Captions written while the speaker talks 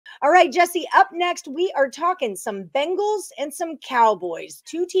All right, Jesse, up next, we are talking some Bengals and some Cowboys,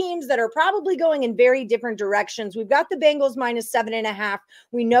 two teams that are probably going in very different directions. We've got the Bengals -7.5.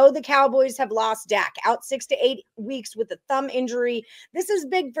 We know the Cowboys have lost Dak out 6 to 8 weeks with a thumb injury. This is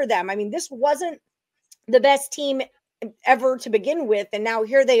big for them. I mean, this wasn't the best team ever to begin with, and now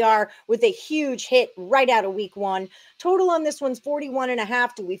here they are with a huge hit right out of week one. Total on this one's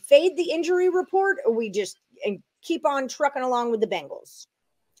 41.5. Do we fade the injury report, or we just keep on trucking along with the Bengals?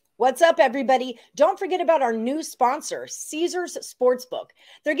 What's up, everybody? Don't forget about our new sponsor, Caesars Sportsbook.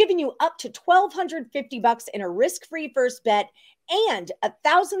 They're giving you up to $1,250 in a risk-free first bet and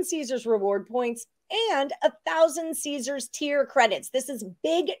 1,000 Caesars reward points and 1,000 Caesars tier credits. This is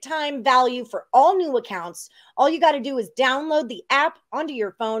big time value for all new accounts. All you got to do is download the app onto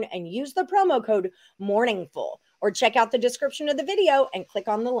your phone and use the promo code MORNINGFUL, or check out the description of the video and click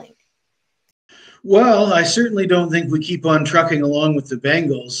on the link. Well, I certainly don't think we keep on trucking along with the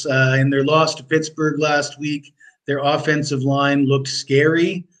Bengals. In their loss to Pittsburgh last week, their offensive line looked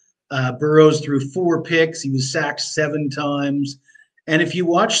scary. Burrows threw 4 picks. He was sacked 7 times. And if you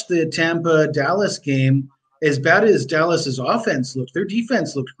watch the Tampa-Dallas game, as bad as Dallas's offense looked, their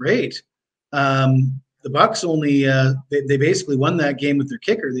defense looked great. The Bucs only they basically won that game with their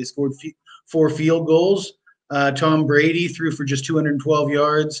kicker. They scored 4 field goals. Tom Brady threw for just 212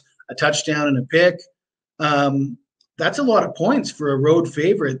 yards, a touchdown and a pick. That's a lot of points for a road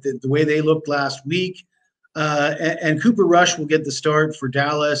favorite, the way they looked last week. And Cooper Rush will get the start for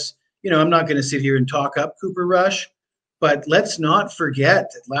Dallas. You know, I'm not going to sit here and talk up Cooper Rush, but let's not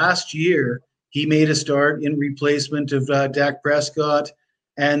forget that last year he made a start in replacement of Dak Prescott,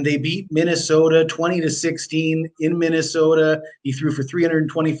 and they beat Minnesota 20-16 in Minnesota. He threw for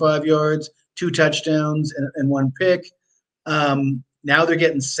 325 yards, 2 touchdowns, and 1 pick. Now they're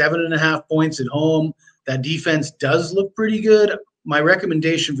getting 7.5 points at home. That defense does look pretty good. My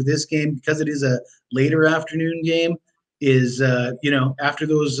recommendation for this game, because it is a later afternoon game, is after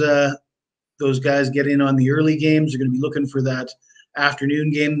those guys get in on the early games, they're going to be looking for that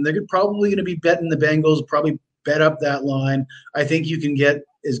afternoon game. They're probably going to be betting the Bengals, probably bet up that line. I think you can get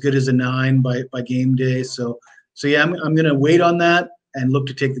as good as a 9 by game day. So yeah, I'm going to wait on that and look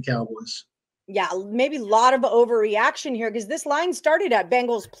to take the Cowboys. Yeah, maybe a lot of overreaction here, because this line started at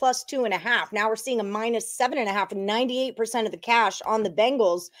Bengals +2.5. Now we're seeing a -7.5 and 98% of the cash on the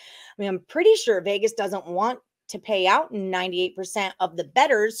Bengals. I mean, I'm pretty sure Vegas doesn't want to pay out 98% of the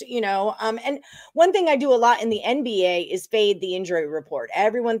bettors, and one thing I do a lot in the NBA is fade the injury report.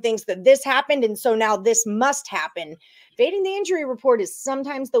 Everyone thinks that this happened, and so now this must happen. Fading the injury report is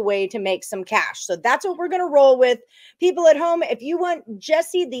sometimes the way to make some cash. So that's what we're going to roll with. People at home, if you want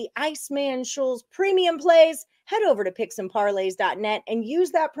Jesse the Iceman Schule's premium plays, head over to picksandparlays.net and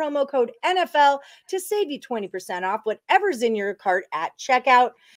use that promo code NFL to save you 20% off whatever's in your cart at checkout.